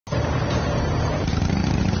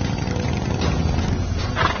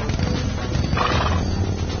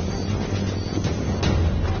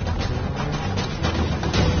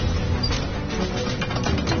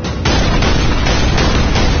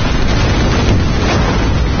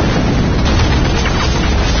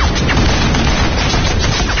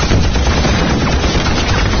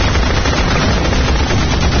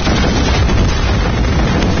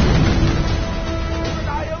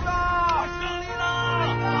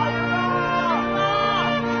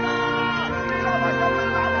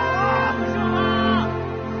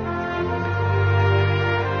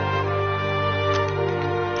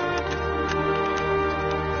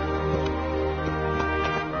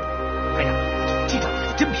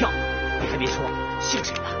真漂亮。你还别说，姓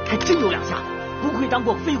沈的还真有两下，不愧当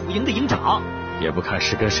过飞虎营的营长。也不看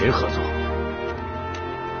是跟谁合作。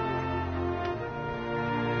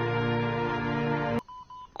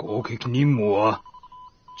攻撃任務は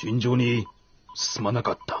順調に進まな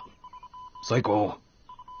かった。最高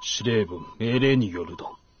司令部命令による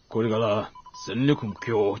と、これから戦力目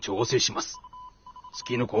標を調整します。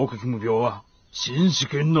月の攻撃目標は新試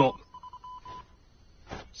験の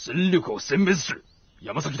戦力を殲滅する。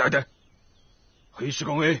山崎大隊、廃止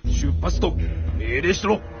館へ出発と命令し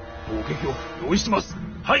ろ。攻撃を用意します。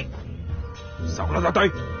はい。桜田隊、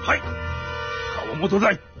はい。川本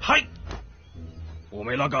隊、はい。お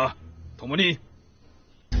めえらが共に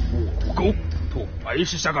ここと廃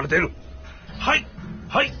止車から出る。はい、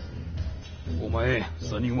はい。お前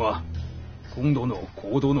3人は今度の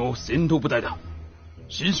行動の戦闘部隊だ。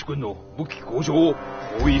新士君の武器向上を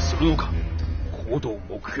包囲するのか行動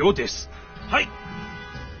目標です。はい。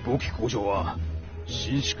武器向上は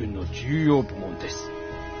新士君の重要部門です。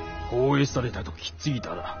包囲されたと気づい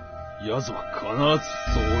たら奴は必ず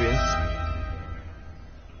増援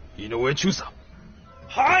する。井上中佐、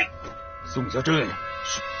はい。宋家鎮へ出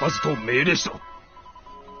発と命令しろ。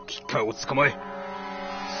機械を捕まえ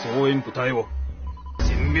増援部隊を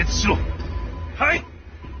全滅しろ。はい。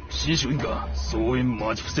新士軍が増援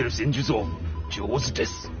待ち伏せる戦術を上手で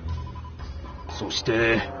す。そし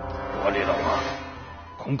て我らは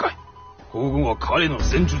今回皇軍は彼の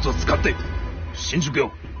戦術を使って新宿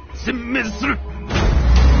を全滅する。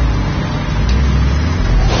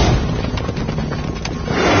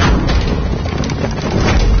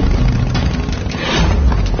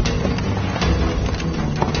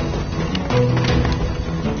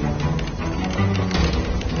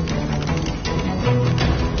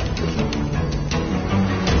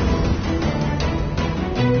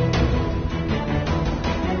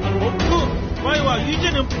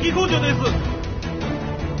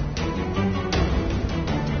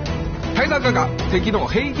敵の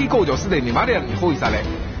兵器工場すでに我らに包囲され、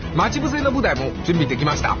待ち伏せの部隊も準備でき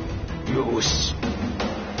ました。よし、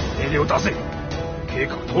命令を出せ。計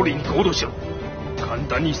画通りに行動しろ。簡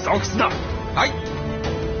単に騒ぐすな。はい。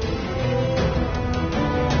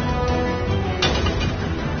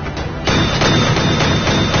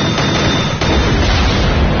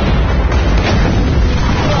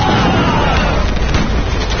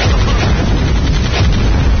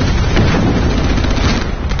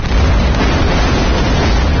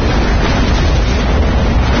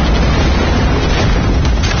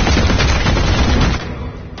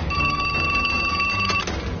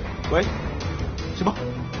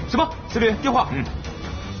电话。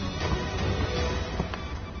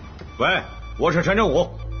喂，我是陈正武，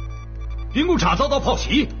兵工厂遭到炮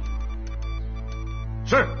袭。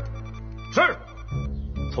是，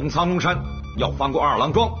从苍龙山要翻过二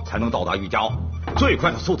郎庄才能到达玉家坳，最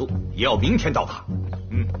快的速度也要明天到达。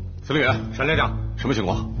司令员，沈连长，什么情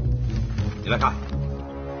况？你来看，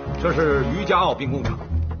这是余家坳兵工厂，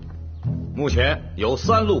目前有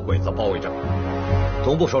3路鬼子包围着，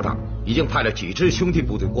总部首长已经派了几支兄弟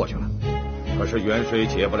部队过去了。可是远水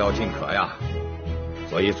解不了近渴呀，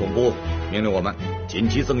所以总部命令我们紧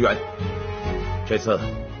急增援。这次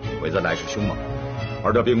鬼子来势凶猛，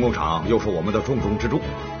而这兵工厂又是我们的重中之重，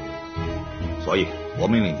所以我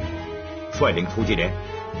命令你率领突击连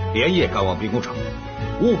连夜赶往兵工厂，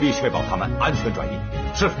务必确保他们安全转移。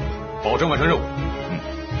是，保证完成任务。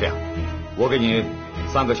这样，我给你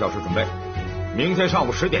3个小时准备，明天上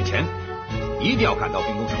午10点前一定要赶到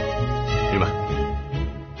兵工厂。明白。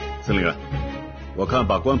司令员，我看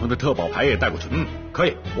把关鹏的特保牌也带过去。可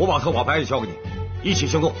以，我把特保牌也交给你，一起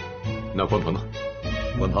行动。那关鹏呢？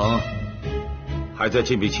关鹏还在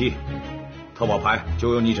禁闭期，特保牌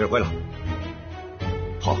就由你指挥了。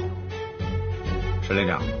好，沈连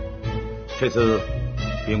长，这次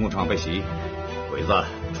兵工厂被袭，鬼子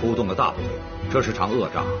出动了大部队，这是场恶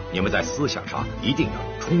仗，你们在思想上一定要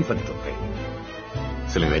充分的准备。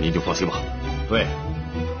司令员，您就放心吧。对，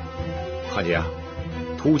汉杰啊，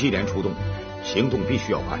突击连出动，行动必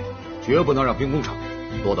须要快，绝不能让兵工厂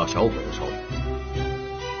落到小鬼子手里。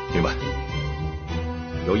明白。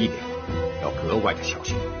有一点要格外的小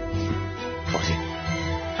心。放心。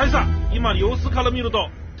大佐、今様子から見ると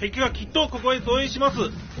敵がきっとここへ増援します。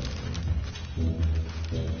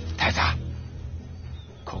大佐、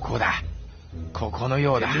ここだ。ここの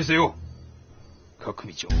ようだ。遠慮せよ。各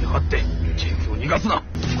道を見張って敵を逃がすな。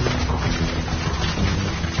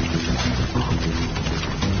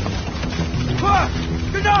快，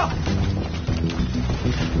跟上！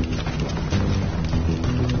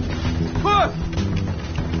快！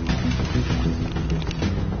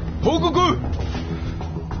報告！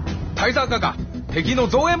大佐閣下、敵の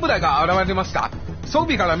増援部隊が現れました。装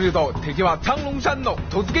備から見ると敵は長龍山の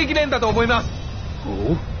突撃連だと思います。お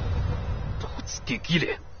お、突撃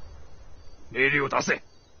連。命令を出せ。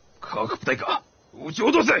各部隊か、撃ち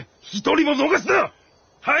落とせ。一人も逃すな。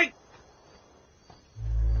はい。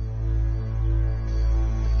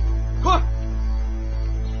快，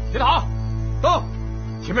铁塔，到，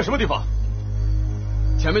前面什么地方？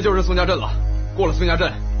前面就是宋家镇了。过了宋家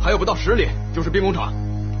镇，还有不到10里就是兵工厂。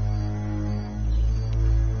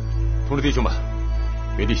通知弟兄们，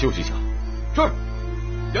原地休息一下。是。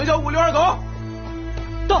杨小五、刘二狗，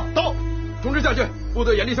到。通知下去，部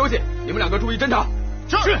队原地休息，你们2个注意侦查。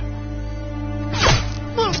是。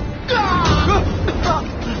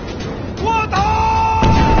我打！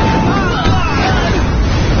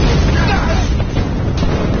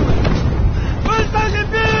三连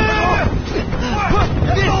兵！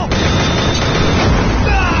快走！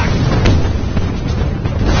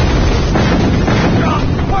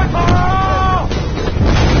快跑！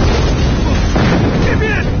連兵！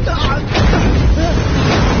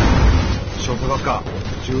消化学科、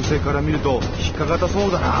銃声から見ると引っかかったそ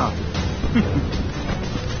うだな。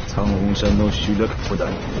長龍山の集落部隊、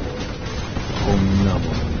こんなもん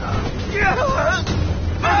だ。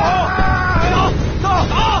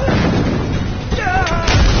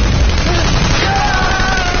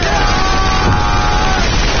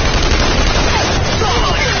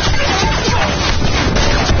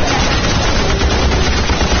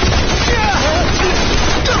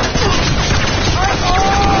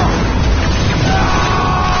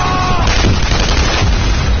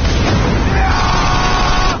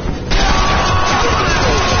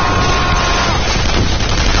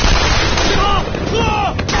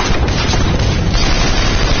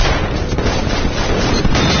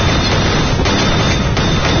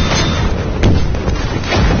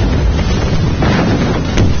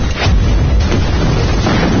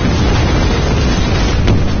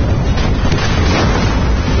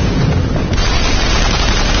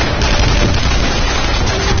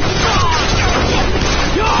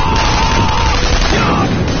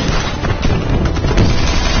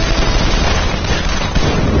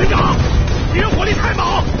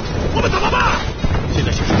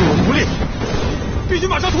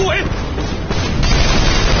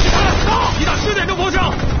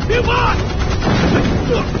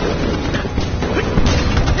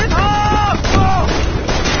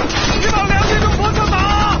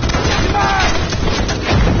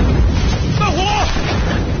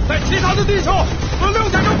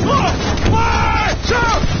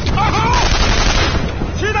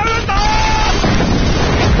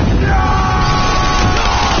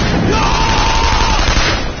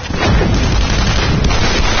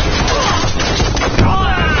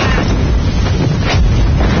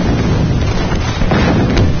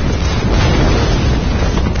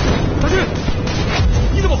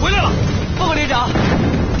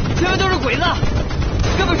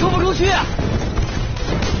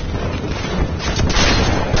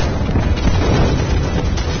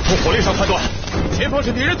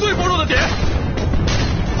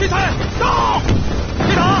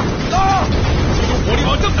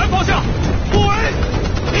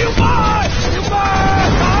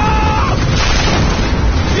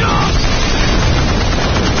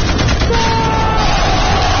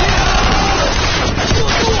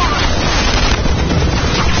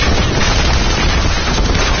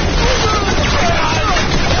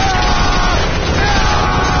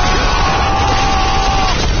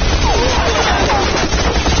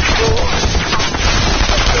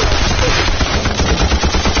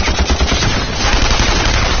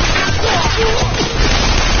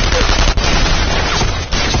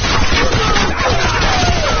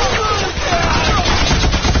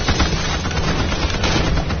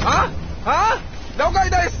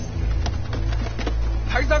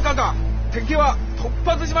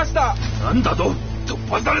打！なんだと、突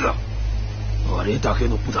破された。あれだけ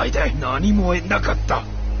の部隊で何も得なかった。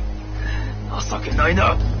情けない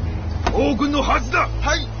な。王軍のはずだ。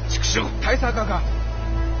はい。畜生。大佐閣下、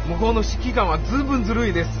向こうの指揮官はずいぶんずる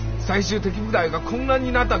いです。最終敵部隊が混乱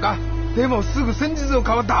になったか。でもすぐ戦術を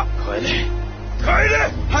変わった。帰れ。帰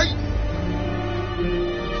れ。はい。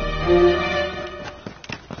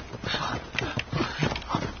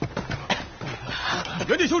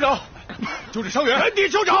原地休整，就是伤员。原地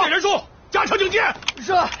休整，人数，加强警戒。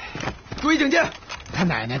是，注意警戒。他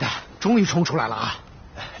奶奶的，终于冲出来了啊！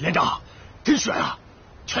连长，真悬啊！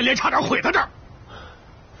全连差点毁在这儿。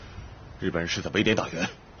日本人是在围点打援，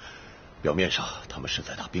表面上他们是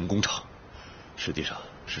在打兵工厂，实际上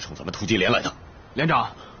是冲咱们突击连来的。连长，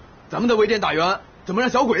咱们的围点打援怎么让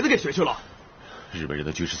小鬼子给学去了？日本人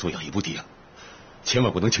的军事素养也不低啊，千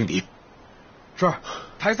万不能轻敌。是。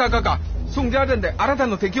大佐閣下、宋家陣で新た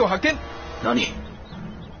な敵を発見。何？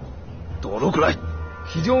どのくらい？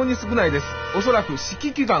非常に少ないです。おそらく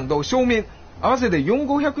指揮機関と正面合わせて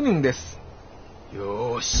400-500人です。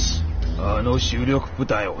よーし、あの主力部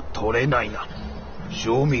隊を取れないな。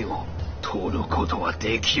正面を取ることは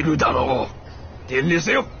できるだろう。伝令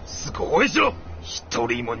せよ、すごいしろ。一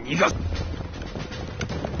人も逃がす。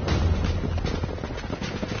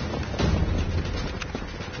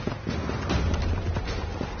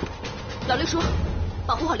老刘叔，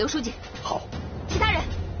保护好刘书记。好。其他人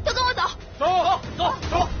都跟我走。走。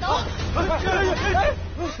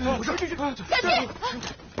不是，小心！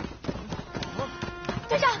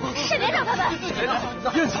队长，是连长他们。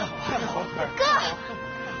燕子，哥。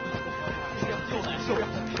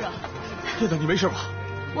燕子，你没事吧？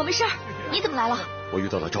我没事，你怎么来了？我遇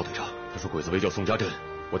到了赵队长，他说鬼子围剿宋家镇，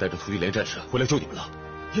我带着突击连战士回来救你们了。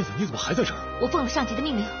燕子，你怎么还在这儿？我奉了上级的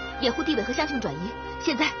命令，掩护地委和乡亲们转移。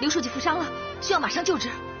现在刘书记负伤了，需要马上救治。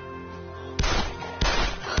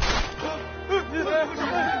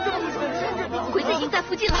鬼子已经在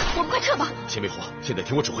附近了，我们快撤吧。先别慌，现在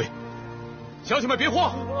听我指挥。乡亲们别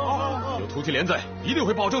慌，有突击连在，一定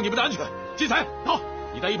会保证你们的安全。金财到，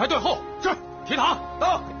一带一排断后。是。铁塔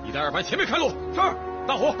到，一带二排前面开路。是。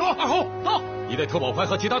大虎到，二虎到，一带特保排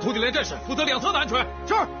和其他突击连战士负责两侧的安全。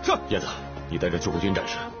是。燕子，你带着救国军战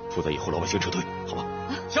士负责以后老百姓撤退，好吧？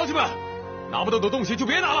乡亲们，拿不动的东西就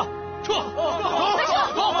别拿了，撤！走！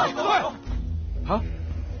啊？何？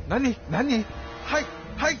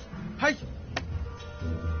はい。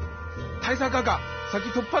大佐閣下、先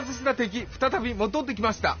突発した敵、再び戻ってき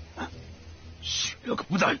ました。主力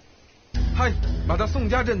部隊。はい、まだ宋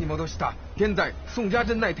家鎮に戻した。現在、宋家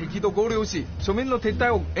鎮内敵と合流し、書面の撤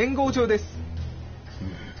退を援護中です。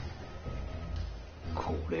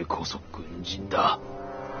これこそ軍人だ。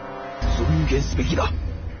尊厳すべきだ。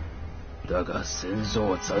だが戦争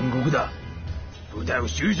は残酷だ。部隊を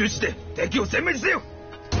集中して敵を殲滅せよ。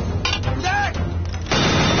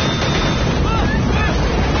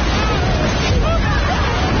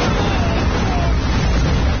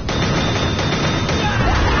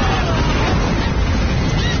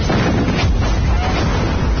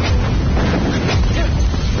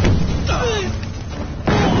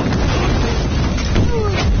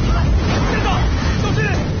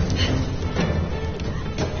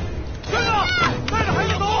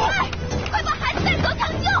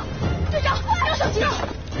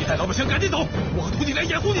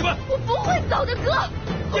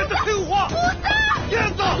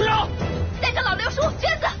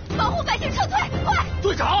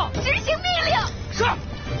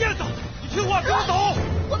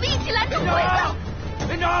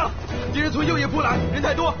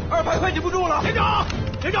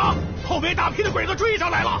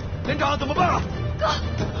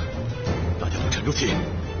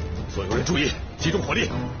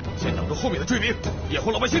后面的追兵，掩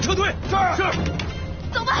护老百姓撤退。是。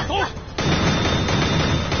走吧。走。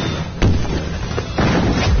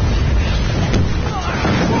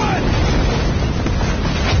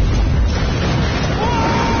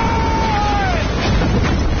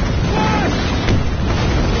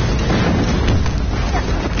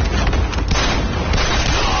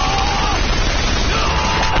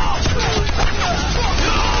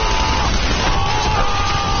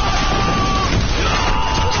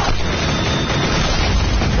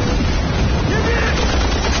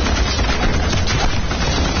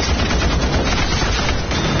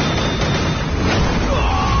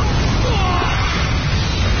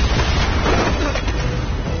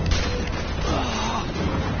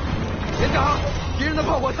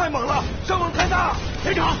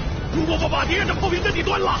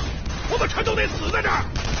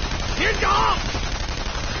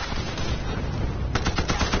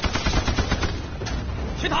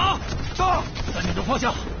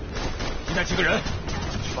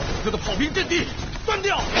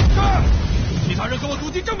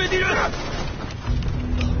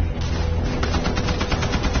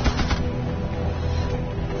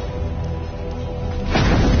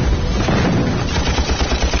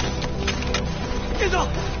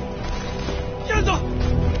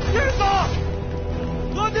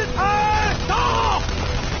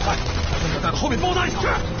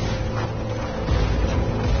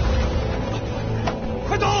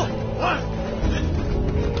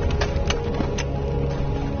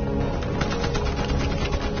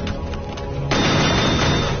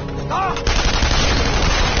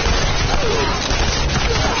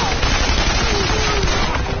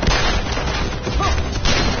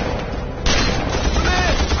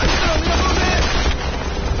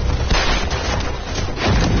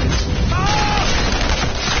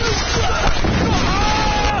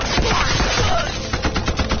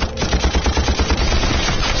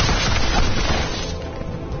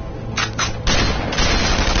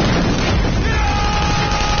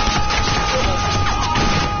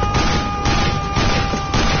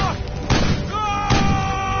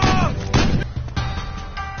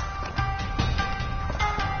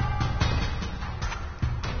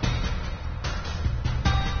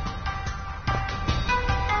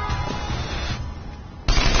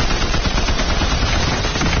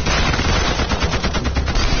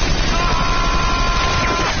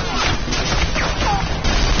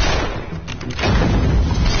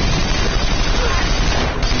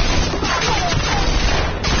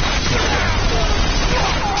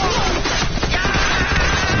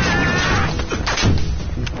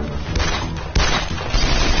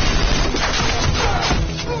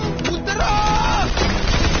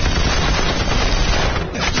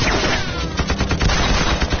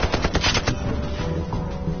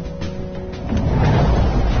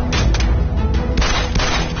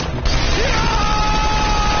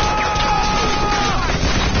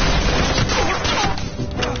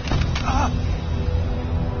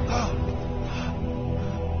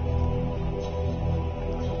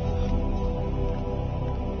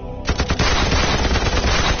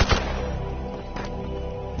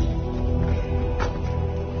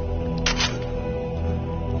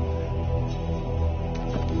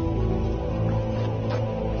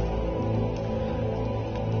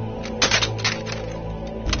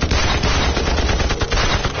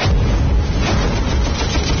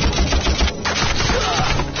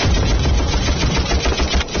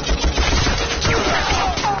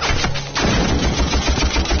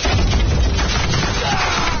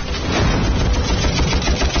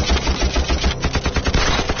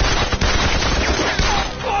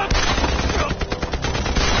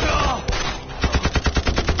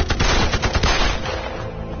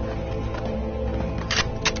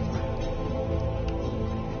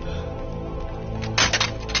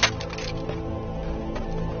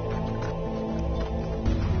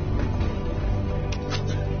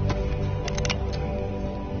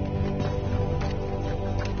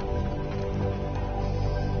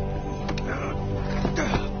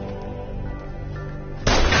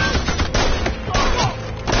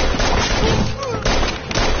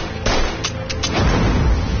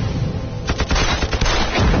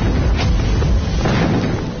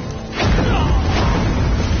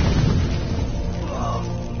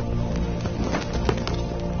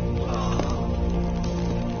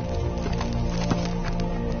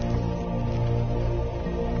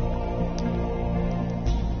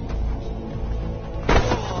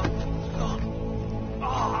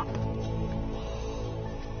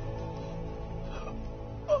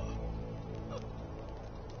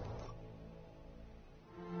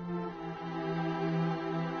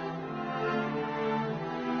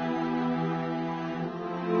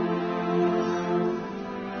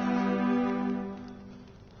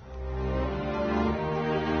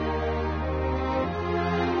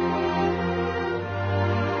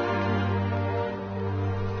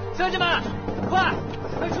弟们，快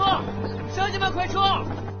出！乡亲们，快出！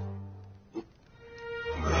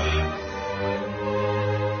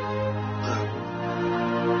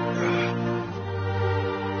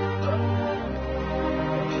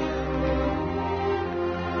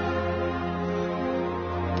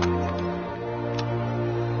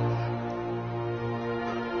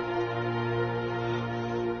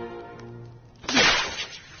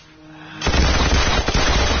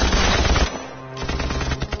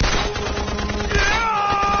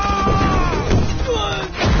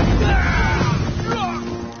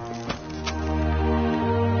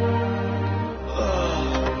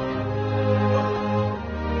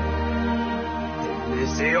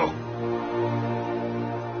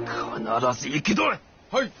必ず生き取れ。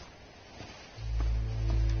はい。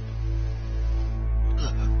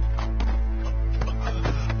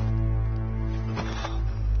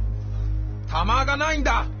弾がないん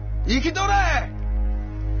だ。生き取れ。